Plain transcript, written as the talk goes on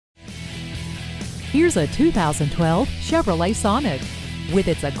Here's a 2012 Chevrolet Sonic. With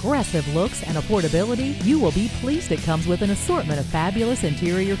its aggressive looks and affordability, you will be pleased it comes with an assortment of fabulous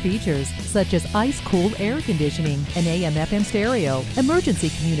interior features, such as ice-cooled air conditioning, an AM/FM stereo, emergency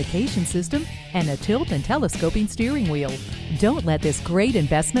communication system, and a tilt and telescoping steering wheel. Don't let this great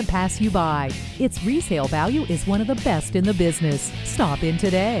investment pass you by. Its resale value is one of the best in the business. Stop in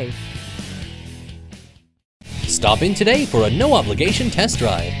today. Stop in today for a no-obligation test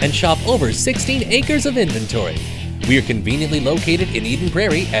drive and shop over 16 acres of inventory. We are conveniently located in Eden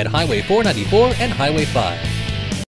Prairie at Highway 494 and Highway 5.